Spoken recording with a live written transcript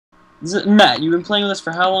Matt, you've been playing with us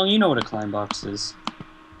for how long? You know what a climb box is.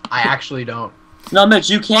 I actually don't. No, Mitch,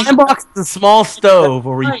 you can't. Climb box is a small stove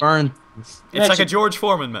where we Right. burn things. It's like a George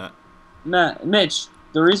Foreman, Matt. Mitch,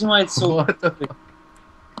 the reason why it's so... What the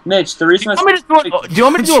Mitch, the reason Do you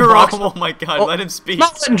want me to do a Jerome, box? oh my god, let him speak. I'm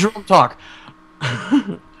not letting Jerome talk.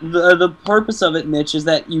 The purpose of it, Mitch, is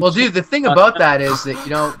that you... Well, dude, the thing about that is that, you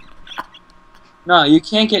know... No, you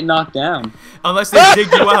can't get knocked down. Unless they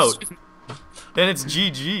dig you out. Then it's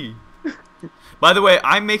GG. By the way,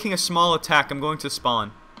 I'm making a small attack. I'm going to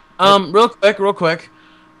spawn. Real quick.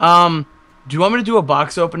 Do you want me to do a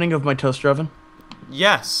box opening of my toaster oven?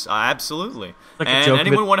 Yes, absolutely. Like a And joke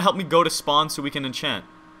anyone want to help me go to spawn so we can enchant?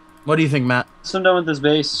 What do you think, Matt? So I'm done with this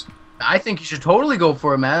base. I think you should totally go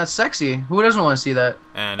for it, man. That's sexy. Who doesn't want to see that?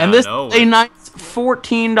 And this is a nice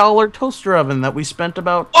 $14 toaster oven that we spent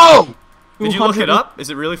about... Oh! Did you look it up? Is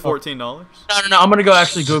it really $14? No. I'm gonna go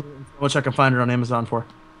actually Google it, which I can find it on Amazon for.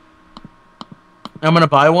 I'm gonna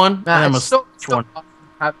buy one. And Man, I'm it's so one. awesome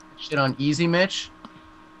have shit on easy, Mitch.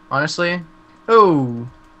 Honestly. Oh.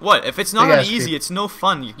 What? If it's not Big on ass easy, creep. it's no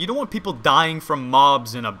fun. You don't want people dying from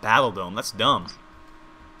mobs in a battle dome. That's dumb.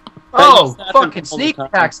 Oh, used to happen fucking all the sneak time.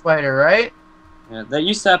 attack spider, right? Yeah, that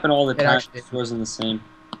used to happen all the It time. actually- It wasn't the same.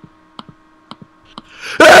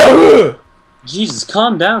 Jesus,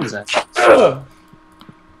 calm down, Zach. Because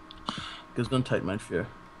don't tight my fear.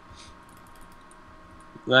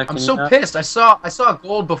 Zach, I'm can so you not- pissed. I saw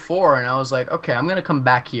gold before, and I was like, okay, I'm gonna come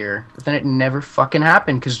back here. But then it never fucking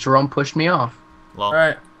happened because Jerome pushed me off. Lol.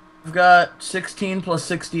 Alright. We've got 16 plus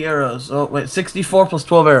 60 arrows. Oh, wait. 64 plus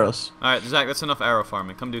 12 arrows. Alright, Zach, that's enough arrow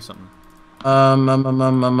farming. Come do something. I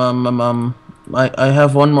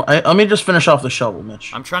have one more. Let me just finish off the shovel,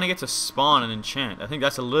 Mitch. I'm trying to get to spawn and enchant. I think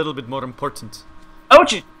that's a little bit more important. Oh,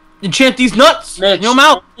 you enchant these nuts! Mitch, Yum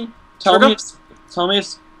out! tell me Sugar? tell me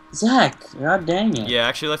if... Zach, god dang it. Yeah,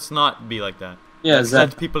 actually, let's not be like that. Yeah, Zach.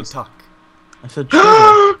 Let people talk. I said sugar.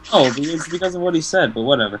 Oh, it's because of what he said, but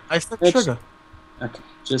whatever. I said Mitch. sugar. Okay,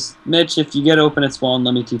 just... Mitch, if you get open at spawn,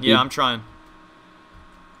 let me TP. Yeah, I'm trying.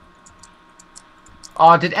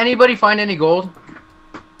 Oh, did anybody find any gold?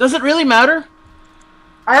 Does it really matter?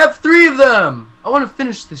 I have 3 of them. I want to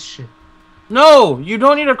finish this shit. No, you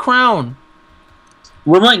don't need a crown.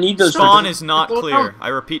 We might need those... Spawn for- is not Well, clear. I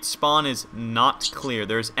repeat, spawn is not clear.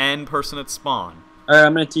 There's N person at spawn. Alright,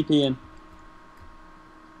 I'm gonna TP in.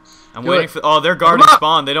 I'm Do waiting it. for. Oh, they're guarding Come on.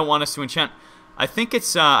 spawn. They don't want us to enchant. I think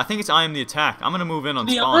it's I am the attack. I'm gonna move in on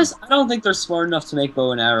To be spawn. honest, I don't think they're smart enough to make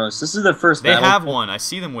bow and arrows. This is their first They battle. have one. I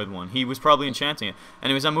see them with one. He was probably enchanting it.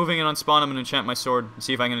 Anyways, I'm moving in on spawn. I'm gonna enchant my sword and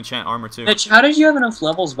see if I can enchant armor too. Mitch, how did you have enough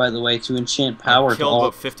levels, by the way, to enchant power I to killed all...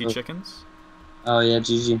 about 50 chickens. Oh, yeah,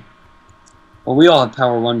 GG. Well, we all have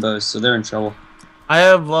power 1 bows, so they're in trouble. I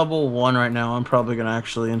have level 1 right now. I'm probably gonna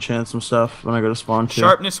actually enchant some stuff when I go to spawn too.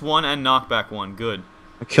 Sharpness 1 and knockback 1. Good.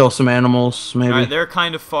 Kill some animals, maybe. Alright, they're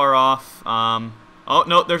kind of far off. Oh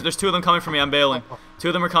no, there's 2 of them coming for me. I'm bailing. 2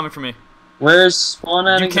 of them are coming for me. Where's spawn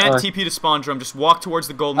at? You can't Oh, TP to spawn, Drum. Just walk towards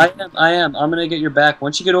the golden. I am. I'm gonna get your back.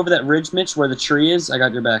 Once you get over that ridge, Mitch, where the tree is, I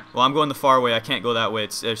got your back. Well, I'm going the far way. I can't go that way.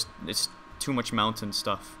 It's too much mountain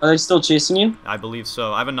stuff. Are they still chasing you? I believe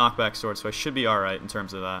so. I have a knockback sword, so I should be alright in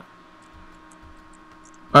terms of that.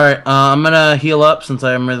 Alright, I'm gonna heal up since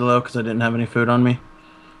I am really low because I didn't have any food on me.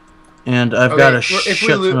 And I've got a if we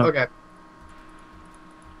shit lose, ton of... okay.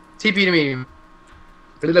 TP to me.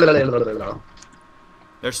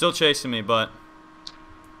 They're still chasing me, but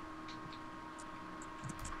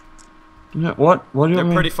Yeah, what? What do you they're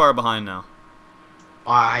mean? pretty far behind now.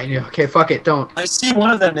 Okay, fuck it, don't. I see one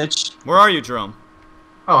of them, Mitch. Where are you, Jerome?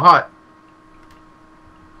 Oh, hot.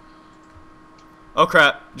 Oh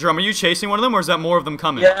crap. Jerome, are you chasing one of them, or is that more of them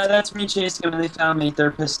coming? Yeah, that's me chasing them, and they found me.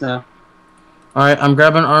 They're pissed now. Alright, I'm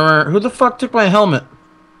grabbing armor. Who the fuck took my helmet?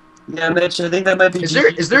 Yeah, Mitch, I think that might be...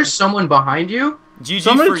 Is there someone behind you? GG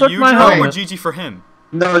Somebody for took you, my Jerome, or helmet. GG for him?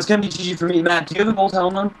 No, it's gonna be GG for me. Matt, do you have a gold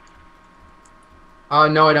helmet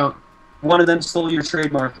on? No, I don't. One of them stole your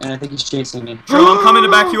trademark, and I think he's chasing me. Jerome, I'm coming to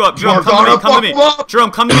back you up. Jerome, come to me, come to me.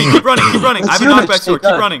 Jerome, come to me. Keep running, keep running. I have a Let's do it, knockback sword.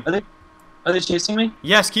 Mitch. Keep running. Are they chasing me?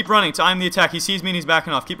 Yes, keep running. I'm the attack. He sees me and he's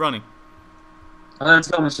backing off. Keep running. Let's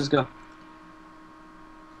go, let's just go.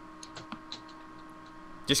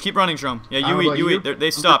 Just keep running, Jerome. Yeah, I you don't know eat, you about eat.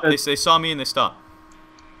 They stopped. They saw me and they stopped.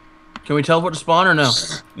 Can we teleport to spawn or no?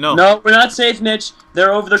 No. No, we're not safe, Mitch.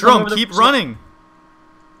 They're over. They're coming Jerome, over the- keep running.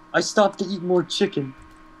 I stopped to eat more chicken.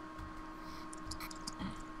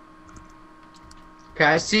 Okay,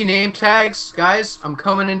 I see name tags, guys. I'm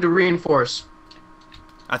coming in to reinforce.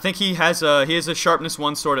 I think he has a sharpness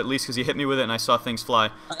 1 sword at least because he hit me with it and I saw things fly.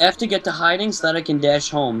 I have to get to hiding so that I can dash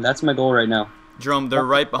home. That's my goal right now. Jerome, they're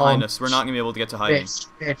right behind us. We're not gonna be able to get to hiding.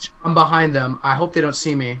 Mitch, I'm behind them. I hope they don't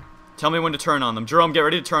see me. Tell me when to turn on them. Jerome, get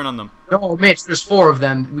ready to turn on them. No, Mitch, there's 4 of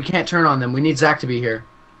them. We can't turn on them. We need Zach to be here.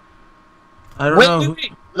 I don't know.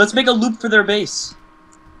 Wait. Let's make a loop for their base.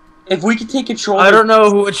 If we could take control. I don't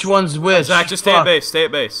know which one's which. Zach, just stay at base. Stay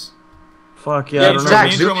at base. Fuck yeah, Yeah, I don't know. Zach, Me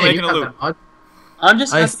and zoom Jerome are in, making you a got loop. that. I'm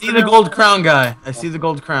just. I see the gold crown guy. I see the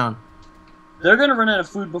gold crown. They're gonna run out of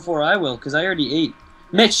food before I will, because I already ate.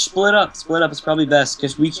 Mitch, split up. Split up is probably best,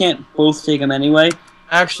 because we can't both take them anyway.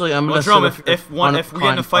 Actually, I'm gonna. Well, Jerome, sit if we get in a fight,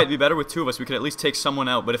 climb. it'd be better with 2 of us. We could at least take someone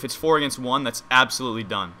out. But if it's 4 against 1, that's absolutely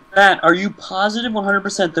done. Matt, are you positive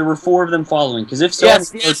 100% there were 4 of them following? Because if so,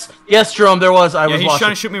 Yes, Jerome, there was. I Yeah, was he's watching.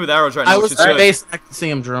 trying to shoot me with arrows right now. I which was is at good. base. I can see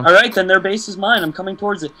him, Jerome. all right, then their base is mine. I'm coming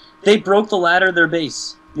towards it. They broke the ladder of their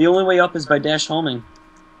base. The only way up is by dash homing.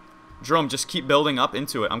 Jerome, just keep building up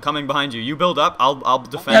into it. I'm coming behind you. You build up. I'll I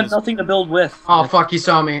defend. have nothing to build with. Oh, fuck, he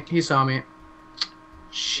saw me. He saw me.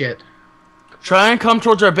 Shit. Try and come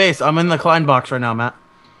towards our base. I'm in the climb box right now, Matt.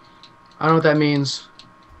 I don't know what that means.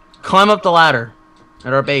 Climb up the ladder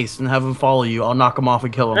at our base and have them follow you. I'll knock them off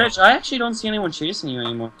and kill them. Mitch, I actually don't see anyone chasing you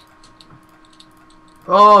anymore.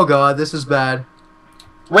 Oh, God, this is bad.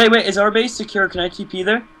 Wait, is our base secure? Can I TP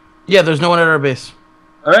there? Yeah, there's no one at our base.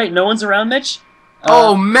 All right, no one's around, Mitch.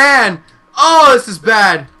 Oh, man. Oh, this is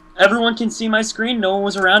bad. Everyone can see my screen. No one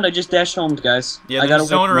was around. I just dash homed, guys. Yeah, I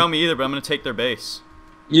there's no one around me either, but I'm gonna take their base.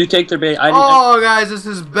 You take their bait. Oh, guys, this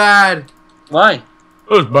is bad. Why?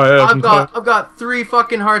 I've got 3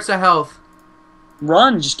 fucking hearts of health.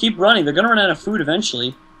 Run. Just keep running. They're gonna run out of food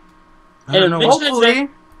eventually. I don't know. Mitch has Hopefully.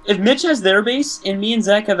 If Mitch has their base and me and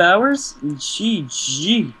Zach have ours,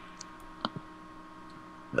 GG.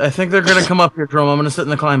 I think they're gonna come up here, Jerome. I'm gonna sit in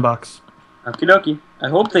the climb box. Okie dokie. I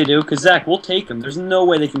hope they do, because Zach, we'll take them. There's no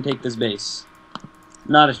way they can take this base.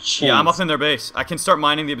 Not a chance. Yeah, I'm up in their base. I can start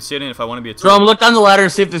mining the obsidian if I want to be a tool. Jerome, look down the ladder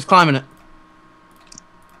and see if there's climbing it.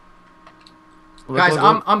 Guys,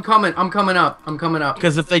 I'm coming. I'm coming up. I'm coming up.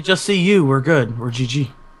 Because if they just see you, we're good. We're GG.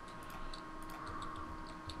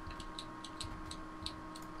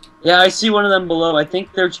 Yeah, I see one of them below. I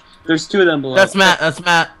think there's 2 of them below. That's Matt. That's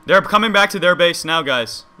Matt. They're coming back to their base now,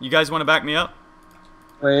 guys. You guys want to back me up?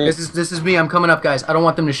 Wait. This is me. I'm coming up, guys. I don't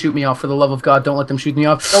want them to shoot me off. For the love of God, don't let them shoot me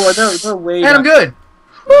off. Oh, they're way And I'm down. good.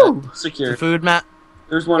 Woo! Secure. The food, Matt.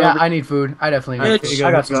 There's one Yeah, over. I need food. I definitely need Mitch, food. Here you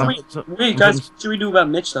I go, got some. let's go. Wait, guys, what should we do about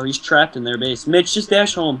Mitch, though? He's trapped in their base. Mitch, just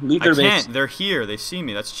dash home. Leave I their base. can't. They're here. They see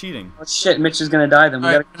me. That's cheating. Oh, shit, Mitch is gonna die then. We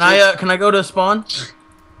All right, gotta can I go to spawn?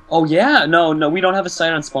 Oh, yeah? No, we don't have a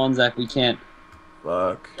sight on spawn, Zach. We can't.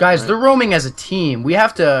 Fuck. Guys, they're roaming as a team. We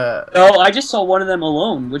have to. No, I just saw one of them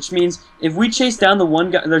alone, which means if we chase down the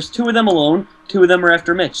one guy, there's 2 of them alone, 2 of them are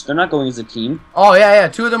after Mitch. They're not going as a team. Oh yeah.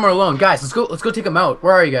 2 of them are alone. Guys, let's go. Let's go take them out.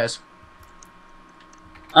 Where are you guys?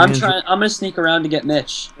 I'm gonna sneak around to get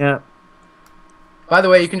Mitch. Yeah. By the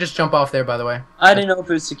way, you can just jump off there. By the way. I didn't know if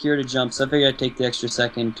it was secure to jump, so I figured I'd take the extra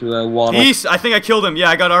second to waddle. Peace. I think I killed him.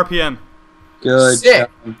 Yeah, I got RPM. Good Sick.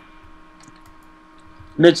 job.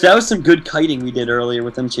 Mitch, that was some good kiting we did earlier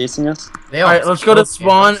with them chasing us. They All right, let's go to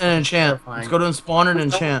spawn and and enchant. Let's go to spawn and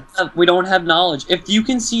enchant. We don't have knowledge. If you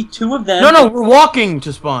can see 2 of them... No, we're walking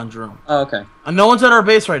to spawn, Jerome. Oh, okay. No one's at our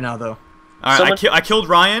base right now, though. All right, Someone- I killed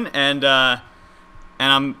Ryan, and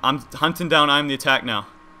I'm hunting down. I'm the attack now.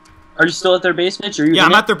 Are you still at their base, Mitch? Or you Yeah,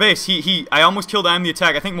 I'm in at their base. I almost killed I'm the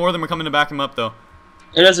attack. I think more of them are coming to back him up though.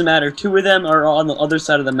 It doesn't matter. 2 of them are on the other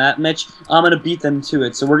side of the map, Mitch. I'm gonna beat them to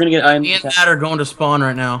it, so we're gonna get... Me and Matt are going to spawn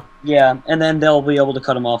right now. Yeah, and then they'll be able to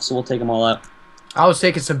cut them off, so we'll take them all out. I was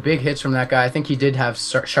taking some big hits from that guy. I think he did have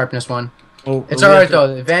sharpness 1. Oh, It's all right though.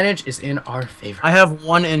 The advantage is in our favor. I have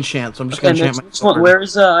 1 enchant, so I'm just Okay, gonna Mitch, enchant which one? Where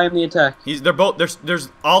is I am the attack? They're both. There's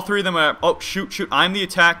all 3 of them are. Oh shoot! I'm the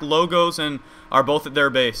attack. Logos and are both at their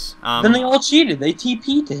base. Then they all cheated. They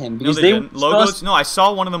TP'd to him No, because they they didn't. Logos. No, I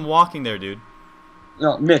saw one of them walking there, dude.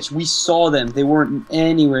 No, Mitch, we saw them. They weren't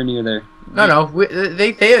anywhere near there. No.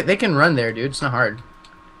 They can run there, dude. It's not hard.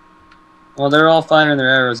 Well, they're all firing their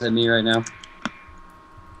arrows at me right now.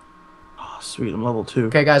 Oh, sweet, I'm level 2.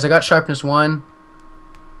 Okay, guys, I got sharpness 1.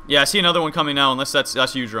 Yeah, I see another one coming now. Unless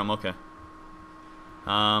that's you, Drum. Okay.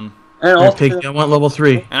 And Here, all Piggy, I want level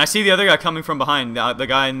 3. And I see the other guy coming from behind. The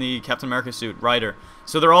guy in the Captain America suit, Ryder.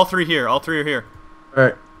 So they're all 3 here. All 3 are here. All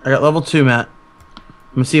right, I got level 2, Matt.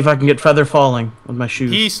 I'm gonna see if I can get feather falling with my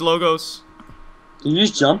shoes. Peace, Logos. Did you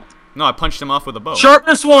just jump? No, I punched him off with a bow.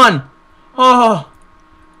 Sharpness 1. Oh.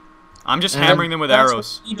 I'm just hammering them with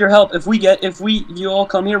arrows. We need your help. If you all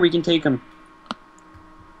come here, we can take them.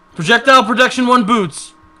 Projectile protection 1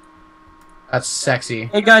 boots. That's sexy.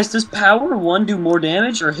 Hey guys, does power 1 do more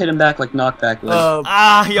damage or hit him back like knockback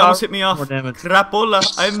would? He almost hit me off. More damage. Crapola,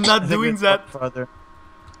 I'm not I think doing it's that. farther.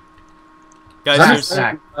 Guys, That's there's...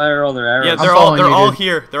 Zach. Fire all their arrows. Yeah, I'm they're all following you, dude.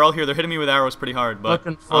 here. They're all here. They're hitting me with arrows pretty hard, but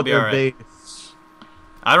Looking for I'll be their alright. base.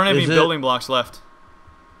 I don't have Is any it- building blocks left.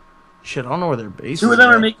 Shit, I don't know where their base is. 2 of them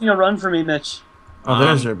are at. making a run for me, Mitch. Oh,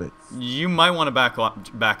 there's their base. You might want to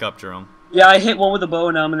back up, Jerome. Yeah, I hit one with a bow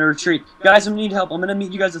and now I'm gonna retreat. Guys, I'm gonna need help. I'm gonna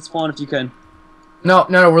meet you guys at spawn if you can. No,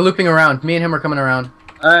 we're looping around. Me and him are coming around.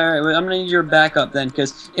 Alright, I'm gonna need your backup then,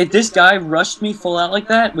 because if this guy rushed me full out like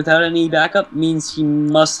that without any backup, means he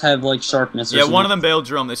must have like sharpness or Yeah, something. one of them bailed,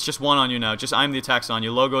 Jerome. It's just one on you now. Just I'm the attack's on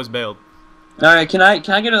you. Logo's bailed. Alright, can I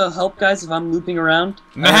get a help, guys, if I'm looping around?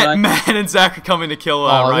 Matt and Zach are coming to kill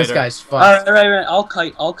Ryder. This guy's fucked. Alright, I'll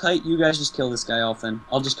kite. You guys just kill this guy off then.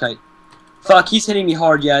 I'll just kite. Fuck, he's hitting me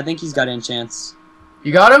hard. Yeah, I think he's got any chance.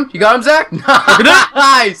 You got him? You got him, Zach?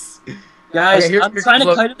 Nice! Guys, Okay, I'm trying to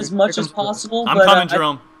look, kite him as much here as comes- possible, I'm but coming,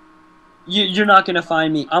 Jerome. you're not gonna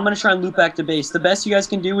find me. I'm gonna try and loop back to base. The best you guys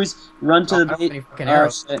can do is run to I the don't have any base. fucking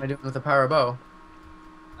arrows. What am I doing with the power bow?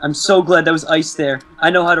 I'm so glad that was ice there. I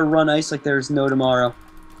know how to run ice like there's no tomorrow.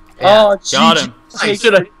 Yeah. Oh, Got GG. him. Nice.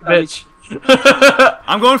 Shit, bitch.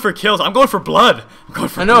 I'm going for kills. I'm going for blood. I'm going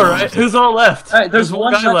for I know, blood. right? Who's all left? Alright, there's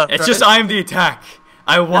one guy left. It's right? just I am the attack.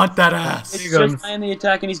 I want that ass. It's Here he just comes. I am the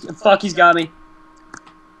attack, and he's got me.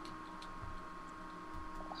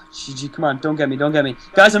 GG, come on, don't get me.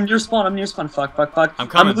 Guys, I'm near spawn, fuck. I'm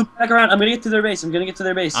coming. I'm looping back around, I'm gonna get to their base,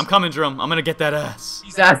 I'm coming, Jerome. I'm gonna get that ass.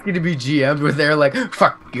 He's asking to be GM'd with there like,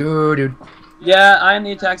 fuck you, dude. Yeah, I am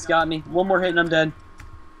the attack's got me. One more hit and I'm dead.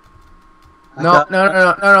 No,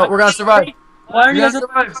 we're gonna survive. Why are We you guys gotta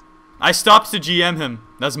survive. I stopped to GM him.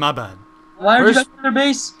 That's my bad. Why are you Where's- guys at their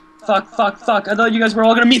base? Fuck. I thought you guys were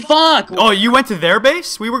all gonna meet. Fuck! Oh, you went to their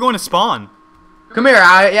base? We were going to spawn. Come here,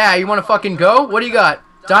 yeah, you wanna fucking go? What do you got?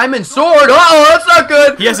 Diamond sword! Oh, that's not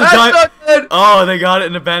good! He has a That's not good! Oh, they got it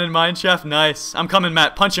in abandoned mine shaft. Nice. I'm coming,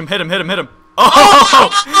 Matt. Punch him. Hit him. Oh!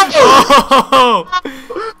 Oh!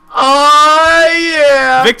 Oh,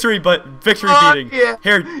 yeah! Victory Oh, beating. yeah.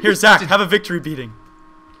 Here, Zach. Have a victory beating.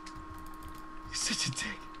 You're such a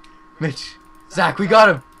dick. Mitch. Zach, we got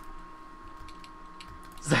him.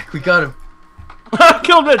 Zach, we got him.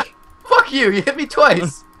 Kill bitch. Fuck you, you hit me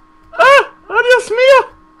twice. Adios mio.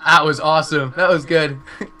 That was awesome. That was good.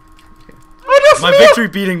 Adios My mio. victory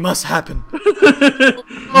beating must happen.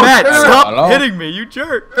 Matt, turn stop around. hitting me, you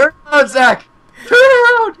jerk. Turn around, Zach. Turn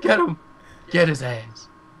around. Get him. Get his ass.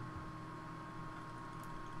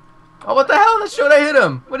 Oh, what the hell? That showed I hit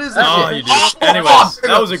him. What is that Oh, shit? you did. Anyways, fuck.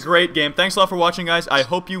 that was a great game. Thanks a lot for watching, guys. I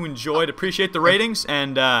hope you enjoyed. Appreciate the ratings,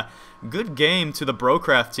 and good game to the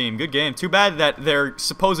BroCraft team. Good game. Too bad that their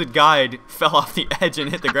supposed guide fell off the edge and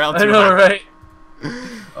hit the ground I too know, hard. right?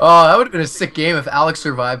 Oh, that would have been a sick game if Alex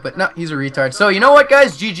survived, but no, he's a retard. So, you know what,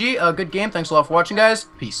 guys? GG. Good game. Thanks a lot for watching, guys.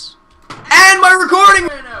 Peace. And my recording!